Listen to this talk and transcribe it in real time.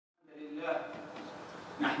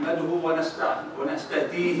نحمده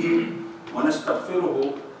ونستهديه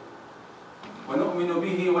ونستغفره ونؤمن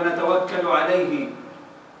به ونتوكل عليه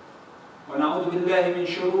ونعوذ بالله من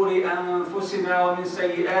شرور أنفسنا ومن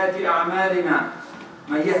سيئات أعمالنا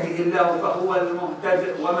من يهده الله فهو المهتد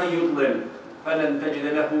ومن يضلل فلن تجد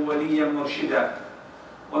له وليا مرشدا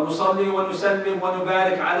ونصلي ونسلم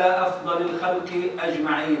ونبارك على أفضل الخلق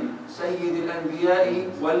أجمعين سيد الأنبياء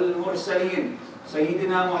والمرسلين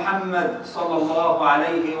سيدنا محمد صلى الله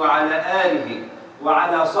عليه وعلى آله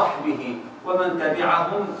وعلى صحبه ومن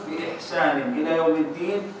تبعهم بإحسان إلى يوم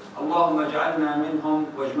الدين اللهم اجعلنا منهم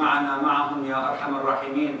واجمعنا معهم يا أرحم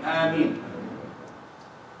الراحمين آمين.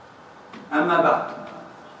 أما بعد,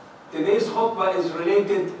 today's khutbah is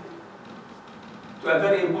related to a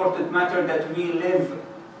very important matter that we live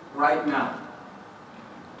right now.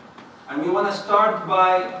 And we want to start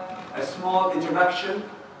by a small introduction,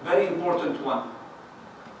 very important one.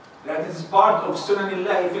 That is part of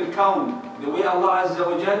Sunanillahi fil Kawn, the way Allah Azza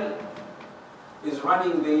wa Jal is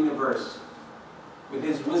running the universe with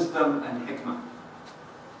His wisdom and hikmah.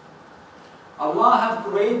 Allah have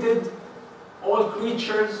created all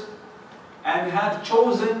creatures and have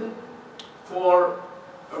chosen for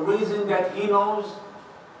a reason that He knows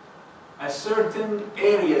a certain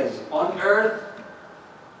areas on earth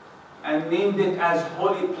and named it as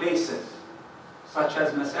holy places, such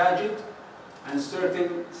as masajid, and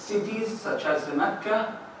certain cities such as the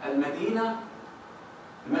Mecca, Al-Medina,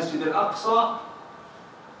 the Masjid Al-Aqsa.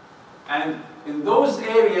 And in those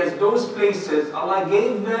areas, those places, Allah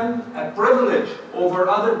gave them a privilege over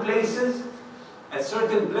other places, a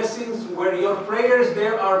certain blessings where your prayers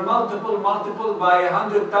there are multiple by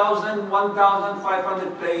 100,000,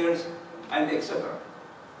 1,500 prayers, and etc.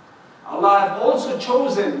 Allah have also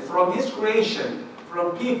chosen from His creation,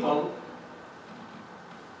 from people,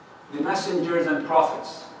 the messengers and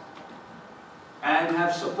prophets, and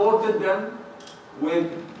have supported them with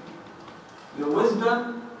the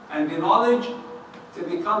wisdom and the knowledge to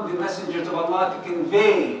become the messengers of Allah, to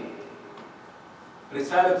convey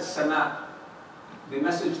Risalat al-Sama, the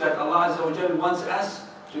message that Allah Azza wa Jal wants us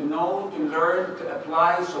to know, to learn, to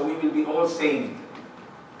apply, so we will be all saved.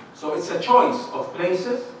 So it's a choice of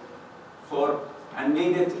places and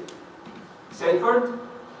made it sacred,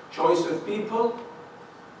 choice of people,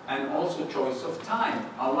 and also choice of time.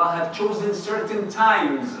 Allah have chosen certain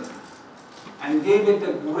times and gave it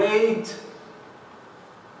a great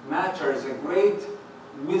matters, a great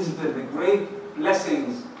wisdom, a great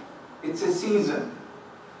blessings. It's a season.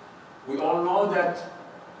 We all know that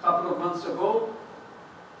a couple of months ago,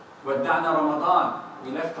 Wadda'na Ramadan.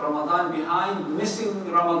 We left Ramadan behind,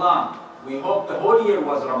 missing Ramadan. We hope the whole year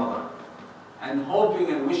was Ramadan. And hoping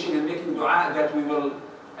and wishing and making dua that we will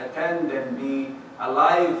attend and be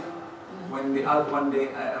alive when one day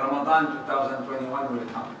Ramadan 2021 will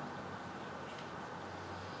come.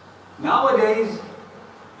 Nowadays,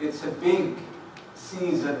 it's a big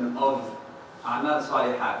season of A'mal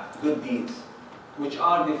Salihat, good deeds, which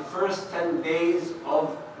are the first 10 days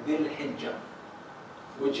of Dhul Hijjah,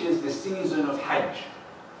 which is the season of Hajj.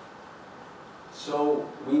 So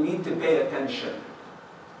we need to pay attention,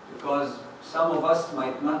 because some of us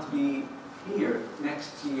might not be here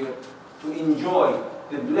next year to enjoy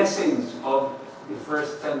the blessings of the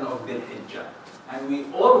first 10 of Dhul Hijjah. And we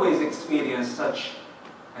always experience such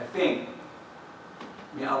a thing.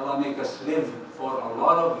 May Allah make us live for a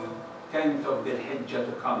lot of 10th of Dhul Hijjah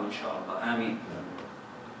to come, inshallah. Ameen.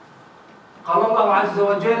 قال الله عز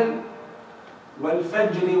وجل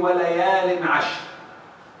والفجر وليال عشر.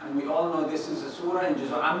 And we all know this is a surah in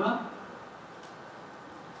Juz' Amma.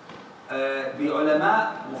 The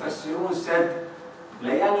ulama, Mufassirun said,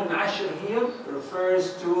 Layal al-Ashr here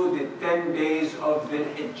refers to the 10 days of Dhul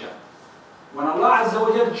Hijjah. When Allah Azza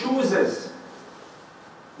wa Jal chooses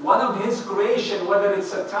one of His creation, whether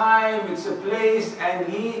it's a time, it's a place, and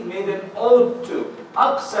He made an oath to,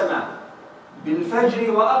 أقسم بالفجر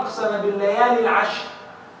وأقسم بالليالي العشر.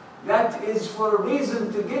 That is for a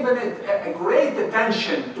reason to give it a great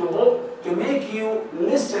attention, to make you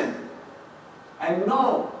listen and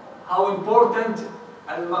know how important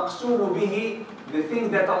al-maqsoom bihi, the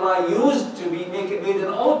thing that Allah used to made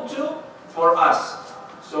an oath to for us.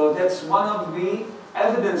 So that's one of the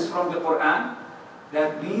evidence from the Quran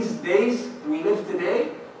that these days we live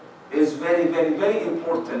today is very, very, very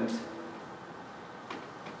important.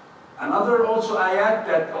 Another also ayat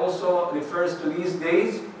that also refers to these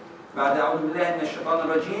days, بعد أعوذ بالله من الشيطان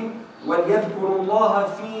الرجيم وَلْيَذْكُرُوا اللَّهَ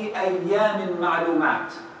فِي أَيَّامٍ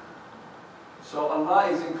مَعْلُومَاتٍ. So Allah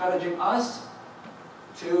is encouraging us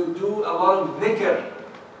to do a lot of dhikr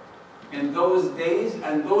in those days,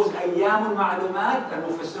 and those أيام المعلومات, and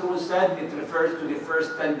Mufassirun said it refers to the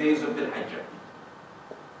first 10 days of Dhul Hijjah.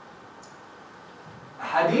 A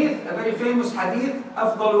hadith, a very famous hadith,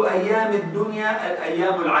 أفضل أيام الدنيا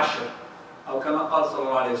الأيام العشر, أو كما قال صلى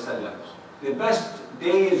الله عليه وسلم. The best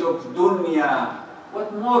days of dunya.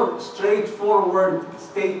 What more straightforward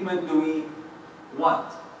statement do we want?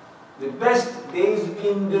 The best days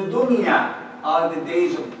in the dunya are the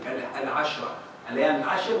days of al-ashra. Al-ayam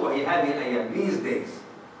al-ashr wa hadhihi al-ayam, these days.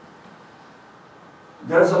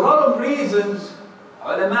 There's a lot of reasons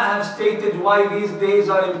ulama have stated why these days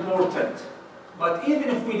are important. But even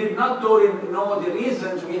if we did not know the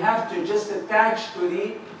reasons, we have to just attach to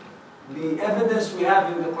the evidence we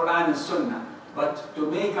have in the Quran and Sunnah. But to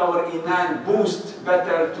make our iman boost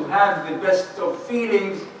better, to have the best of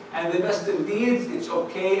feelings and the best of deeds, it's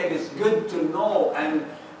okay and it's good to know and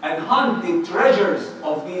hunt the treasures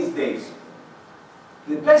of these days.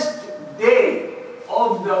 The best day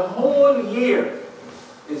of the whole year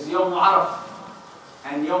is Yawm Arafah.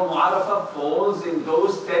 And Yawm Arafah falls in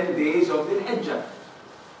those 10 days of the Hijjah.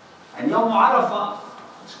 And Yawm Arafah,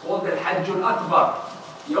 it's called the Hajj al-Akbar.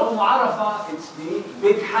 Yawm Arafah, it's the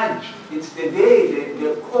big Hajj. It's the day,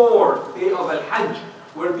 the core day of Al-Hajj,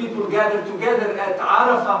 where people gather together at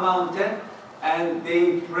Arafah mountain and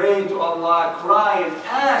they pray to Allah, cry and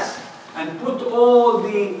ask, and put all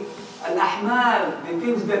the al-ahmal, the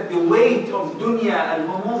things that the weight of dunya,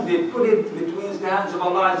 al-humum, they put it between the hands of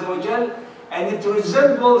Allah Azza wa Jal, and it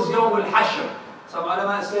resembles Yawm al-Hashr. Some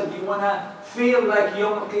ulama said, do you want to feel like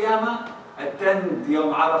Yawm al-Qiyamah? Attend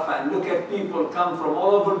Yawm Arafah and look at people come from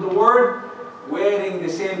all over the world wearing the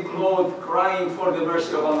same clothes, crying for the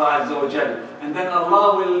mercy of Allah Azza wa Jal. And then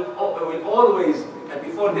Allah will always,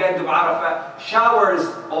 before the end of Arafah, showers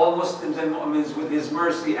all Muslims and mu'mins with His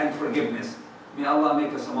mercy and forgiveness. May Allah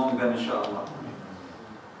make us among them, inshaAllah.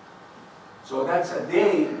 So that's a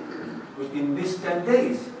day in these 10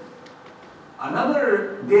 days.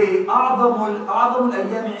 Another day, أعظم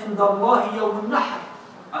الأيام عند الله يوم النحر.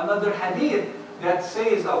 Another hadith that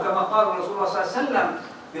says, أو كما قال رسول الله صلى الله عليه وسلم,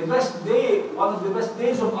 the best day, one of the best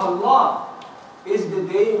days of Allah is the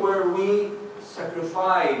day where we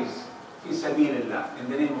sacrifice fi sabilillah, in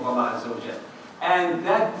the name of Allah Azza wa Jal. And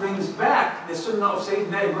that brings back the sunnah of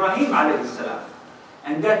Sayyidina Ibrahim alayhi salam.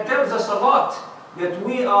 And that tells us a lot that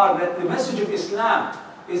that the message of Islam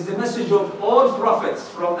is the message of all prophets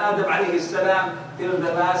from Adam alayhi salam till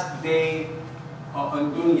the last day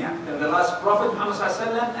on dunya, till the last prophet Muhammad sallallahu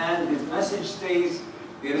alayhi wa sallam, and his message stays,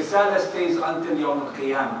 the risala stays until Yawm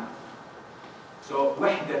al-Qiyamah. So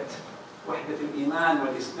wahdat al-iman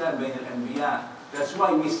wal-islam bayn al-anbiya. That's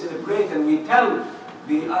why we celebrate and we tell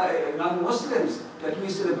the non-Muslims that we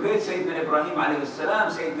celebrate Sayyidina Ibrahim alayhi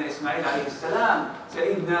salam, Sayyidina Ismail alayhi salam,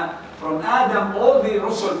 Sayyidina, from Adam, all the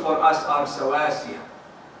Rusul for us are sawasiya.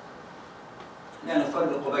 لا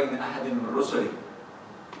نفرق بين أحد من رسله.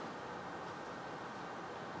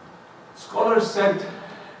 Scholars said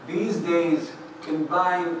these days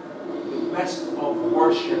combine the best of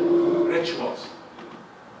worship rituals.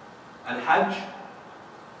 Al-Hajj,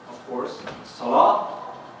 of course, Salah,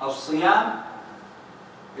 Al-Siyam.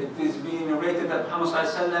 It is being narrated that Muhammad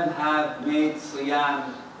ﷺ had made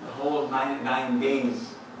Siyam the whole nine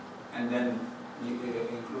days, and then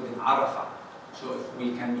including Arafah. So if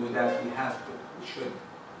we can do that, we have to, we should.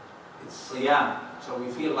 It's Siyam, so we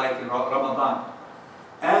feel like in Ramadan.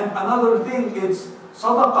 And another thing is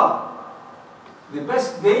Sadaqah. The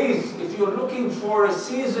best days, if you're looking for a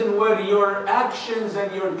season where your actions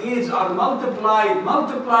and your deeds are multiplied,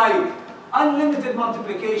 unlimited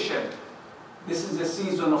multiplication, this is the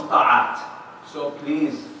season of ta'at. So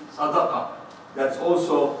please, sadaqah. That's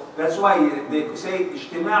why they say,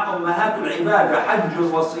 اجتماع أمهات العبادة حج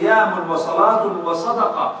وصيام وصلاة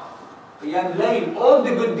وصدقة. قيام الليل, all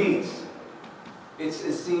the good deeds. It's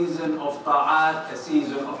a season of ta'at, a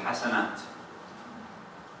season of hasanat.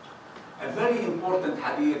 A very important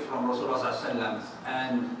hadith from Rasulullah ﷺ,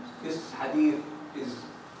 and this hadith is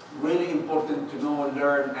really important to know,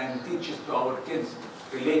 learn, and teach it to our kids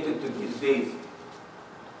related to these days.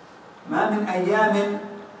 ما من أيام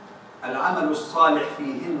العمل الصالح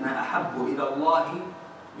فيهن أحب إلى الله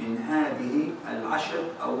من هذه العشر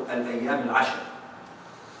أو الأيام العشر.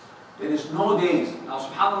 There is no days. Now,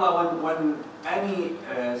 subhanAllah, when any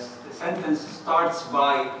sentence starts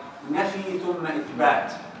by nafi thumma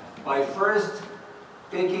ithbat, by first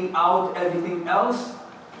taking out everything else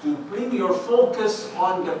to bring your focus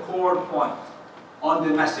on the core point, on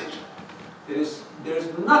the message. There's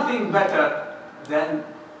nothing better than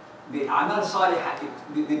the amal salihah.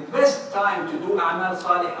 The best time to do amal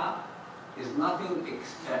salihah is nothing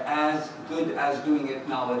as good as doing it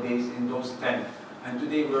nowadays in those 10. And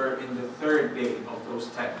today we're in the 3rd day of those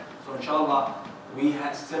 10. So inshallah, we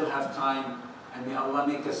still have time, and may Allah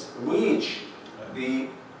make us reach the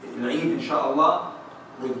Eid, inshallah,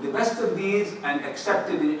 with the best of these and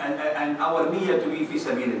accepted, and our niyyah to be fi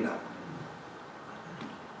sabilillah.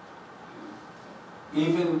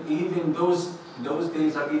 Even those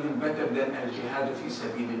days are even better than al-jihad fi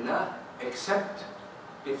sabilillah, except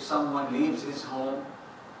if someone leaves his home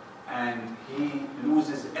and he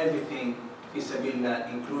loses everything fi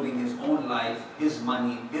sabilillah, including his own life, his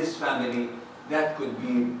money, his family, that could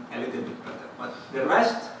be a little bit better. But the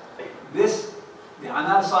rest, the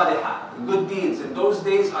amal salihah, the good deeds in those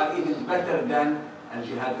days are even better than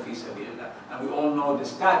al-jihad fi sabilillah. And we all know the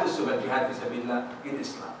status of al-jihad fi sabilillah in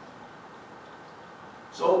Islam.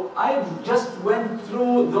 So I just went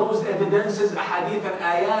through those evidences, ahadith and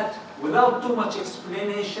ayat, without too much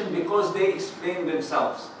explanation because they explain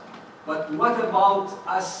themselves. But what about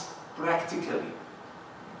us practically?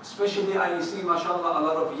 Especially I see, mashallah, a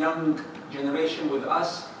lot of young generation with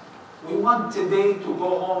us. We want today to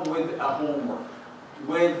go home with a homework,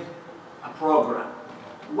 with a program.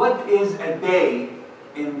 What is a day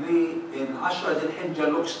in Ashra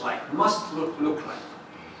al-Hijjah looks like, must look like,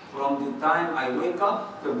 from the time I wake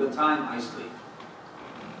up till the time I sleep?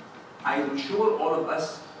 I'm sure all of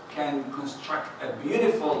us can construct a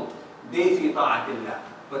beautiful day fi ta'atillah,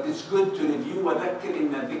 but it's good to review وَذَكِّرْ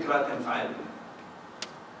إِنَّ الذِّكْرَى تَنْفَعُ الْمُؤْمِنِينَ.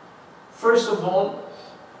 First of all,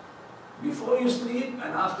 before you sleep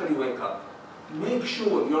and after you wake up, make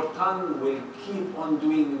sure your tongue will keep on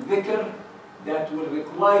doing dhikr that will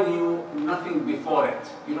require you nothing before it.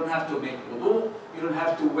 You don't have to make wudu, you don't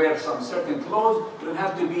have to wear some certain clothes, you don't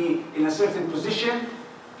have to be in a certain position.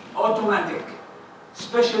 Automatic.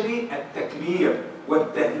 Especially at-takbir,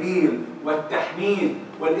 wat-tahleel, wat-tahmeed,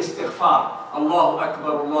 wal-istighfar. Allahu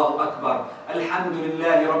Akbar, Allahu Akbar.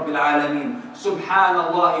 Alhamdulillahi Rabbil Alameen.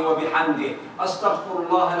 Subhanallah wa bihamdih.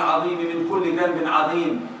 Astaghfirullah al-azim min kulli dhanbin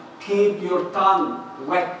azim. Keep your tongue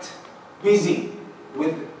wet, busy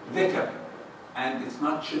with dhikr. And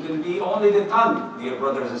shouldn't be only the tongue, dear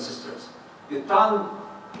brothers and sisters. The tongue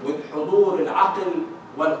with hudur al-aql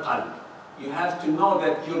wal-qalb. You have to know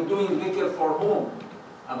that you're doing dhikr for whom?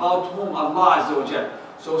 About whom? Allah Azza wa Jal.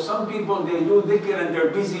 So some people, they do dhikr and they're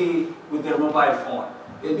busy with their mobile phone.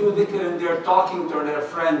 They do dhikr and they're talking to their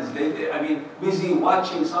friends. Busy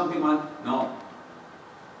watching something on. No.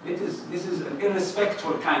 This is an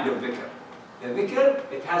irrespectful kind of dhikr. The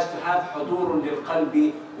dhikr, it has to have حضور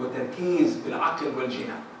للقلب وتركيز بالعقل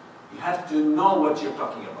والجنان. You have to know what you're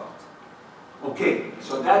talking about. Okay,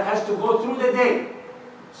 so that has to go through the day.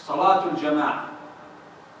 Salatul Jama'ah.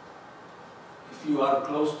 If you are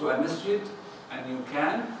close to a masjid and you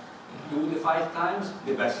can, do the 5 times,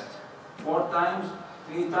 the best. 4 times,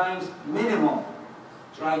 3 times, minimum.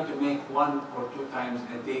 Try to make 1 or 2 times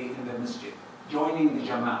a day in the masjid. Joining the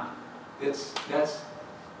Jama'ah. That's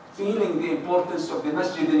feeling the importance of the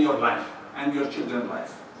masjid in your life and your children's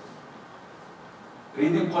life.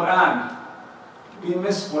 Reading Quran. We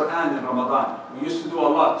miss Quran in Ramadan. We used to do a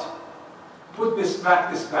lot. Put this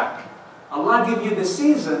practice back. Allah give you the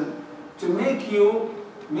season to make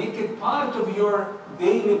it part of your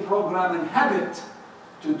daily program and habit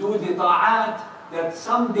to do the ta'at that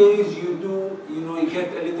some days you do, you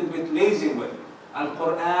get a little bit lazy with.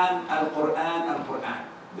 Al-Quran, Al-Quran, Al-Quran.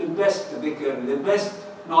 The best dhikr, the best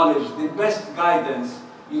knowledge, the best guidance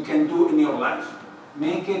you can do in your life.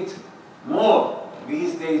 Make it more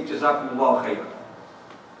these days. Jazakumullah khair.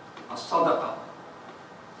 As-sadaqah.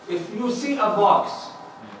 If you see a box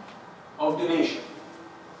of donation,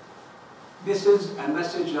 this is a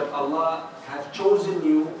message that Allah has chosen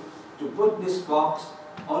you to put this box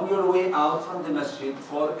on your way out from the masjid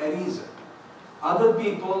for a reason. Other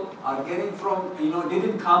people are getting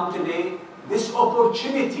didn't come today. This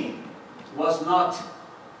opportunity was not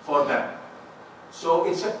for them. So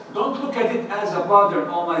don't look at it as a burden.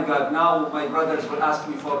 Oh my God, now my brothers will ask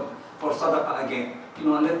me for sadaqah again.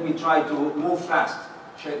 Let me try to move fast.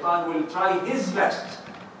 Shaitan will try his best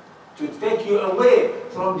to take you away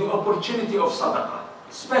from the opportunity of sadaqah,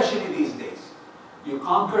 especially these days. You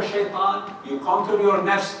conquer shaitan, you conquer your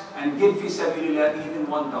nafs, and give fi sabilillah even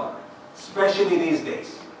 $1, especially these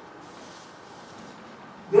days.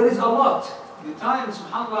 There is a lot. The time,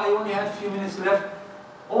 subhanAllah, I only have a few minutes left.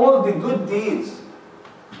 All the good deeds.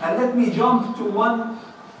 And let me jump to one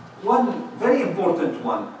very important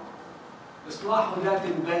one. Islahu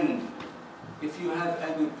dhatil bayn. If you have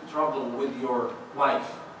any trouble with your wife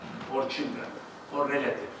or children or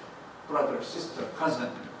relative, brother, sister, cousin,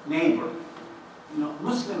 neighbor,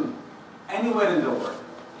 Muslim, anywhere in the world,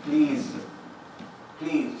 please,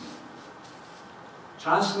 please,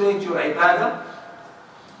 translate your ibadah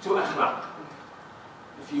to akhlaq.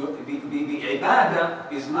 If you, the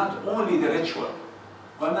ibadah is not only the ritual.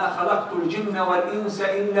 وَمَا خَلَقْتُ الْجِنَّ وَالْإِنسَ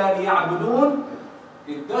إِلَّا لِيَعْبُدُونَ.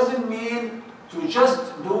 It doesn't mean to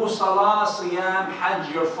just do salah, siyam,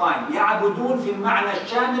 hajj, you're fine. يعبدون في المعنى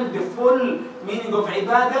الشامل, the full meaning of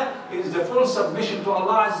ibadah is the full submission to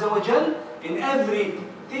Allah Azza wa Jal in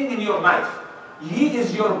everything in your life. He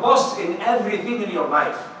is your boss in everything in your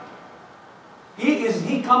life.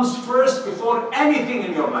 He comes first before anything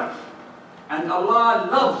in your life. And Allah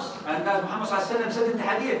loves, and as Muhammad said in the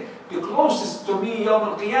hadith, the closest to me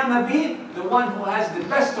Yawm al-Qiyamah be the one who has the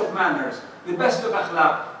best of manners, the best of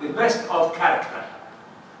akhlaq, the best of character.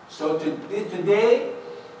 So today,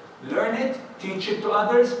 learn it, teach it to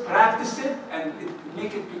others, practice it, and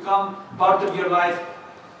make it become part of your life.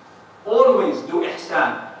 Always do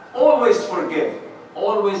ihsan, always forgive,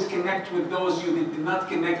 always connect with those you did not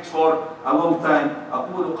connect for a long time.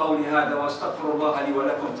 أقول قولي هذا وأستغفر الله لي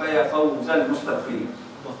ولكم فيا فوز المستغفرين.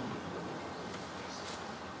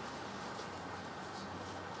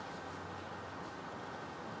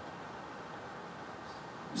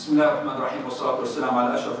 بسم الله الرحمن الرحيم والصلاة والسلام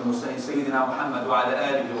على أشرف المرسلين سيدنا محمد وعلى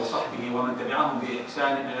آله وصحبه ومن تبعهم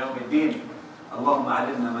بإحسان إلى يوم الدين. اللهم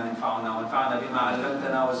علمنا ما ينفعنا وانفعنا بما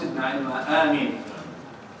علمتنا وزدنا علما. آمين.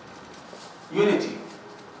 Unity.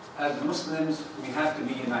 As Muslims, we have to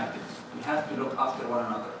be united. We have to look after one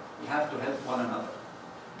another. We have to help one another.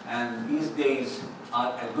 And these days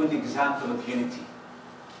are a good example of unity.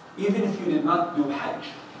 Even if you did not do Hajj,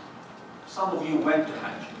 some of you went to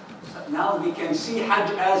Hajj. Now we can see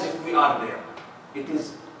Hajj as if we are there. It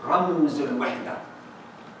is Ramz al-Wahda.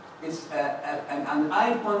 It's an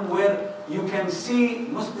icon where you can see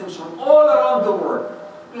Muslims from all around the world.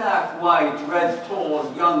 Black, white, red,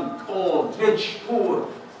 tall, young, old, rich, poor,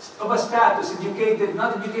 of a status, educated,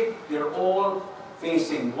 not educated. They're all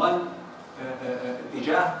facing one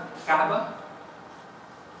tijah, Kaaba,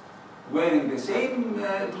 wearing the same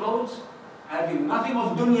clothes, having nothing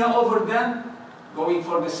of dunya over them, going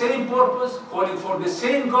for the same purpose, calling for the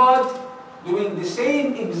same God, doing the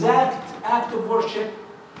same exact act of worship.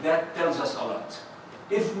 That tells us a lot.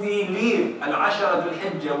 If we leave Al-Ashara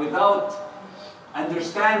al-Hijjah without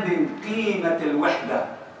understanding قيمة الوحدة,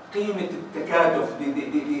 قيمة التكاتف,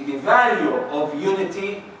 the value of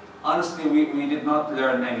unity, honestly, we did not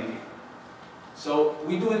learn anything. So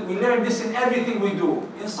we learn this in everything we do.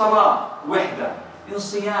 In Salah, wahda. In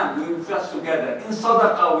Siyam, we fast together. In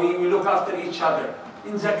Sadaqah, we look after each other.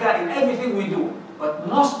 In Zakah, in everything we do. But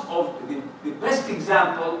most of the best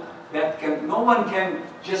example that no one can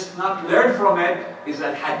just not learn from it is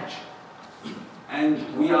Al-Hajj.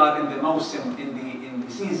 And we are in the Mawsim, in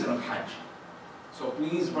the season of Hajj. So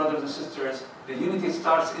please, brothers and sisters, the unity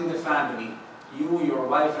starts in the family. You, your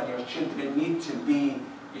wife, and your children need to be,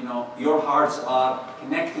 your hearts are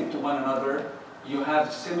connected to one another. You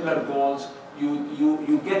have similar goals.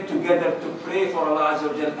 You get together to pray for Allah Azza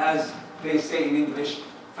wa Jal, as they say in English,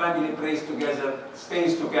 family prays together,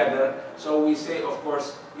 stays together. So we say, of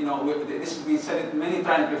course, we said it many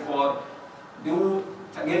times before,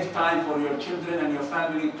 give time for your children and your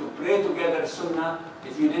family to pray together, sunnah.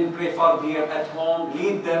 If you didn't pray fard here at home,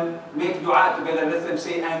 lead them, make dua together, let them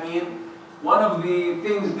say Ameen. One of the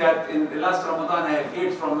things that in the last Ramadan I have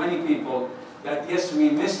heard from many people, that yes, we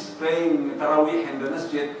missed praying Taraweeh in the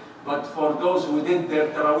masjid, but for those who did their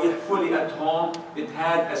Taraweeh fully at home, it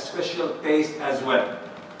had a special taste as well.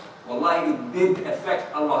 Wallahi, it did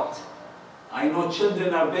affect a lot. I know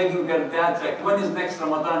children are begging their dads, like, when is next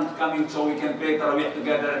Ramadan coming so we can pray Taraweeh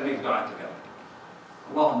together and make dua together.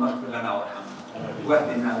 اللهم اغفر لنا وارحمنا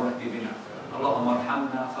واهدنا واهد بنا اللهم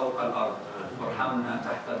ارحمنا فوق الأرض وارحمنا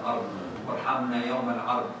تحت الأرض وارحمنا يوم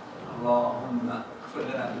العرض اللهم اغفر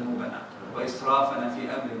لنا ذنوبنا وإسرافنا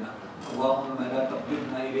في أمرنا اللهم لا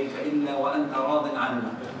تقبضنا إليك إلا وأنت راض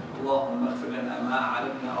عنا اللهم اغفر لنا ما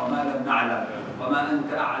علمنا وما لم نعلم وما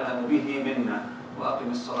أنت أعلم به منا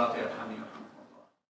وأقم الصلاة يرحمني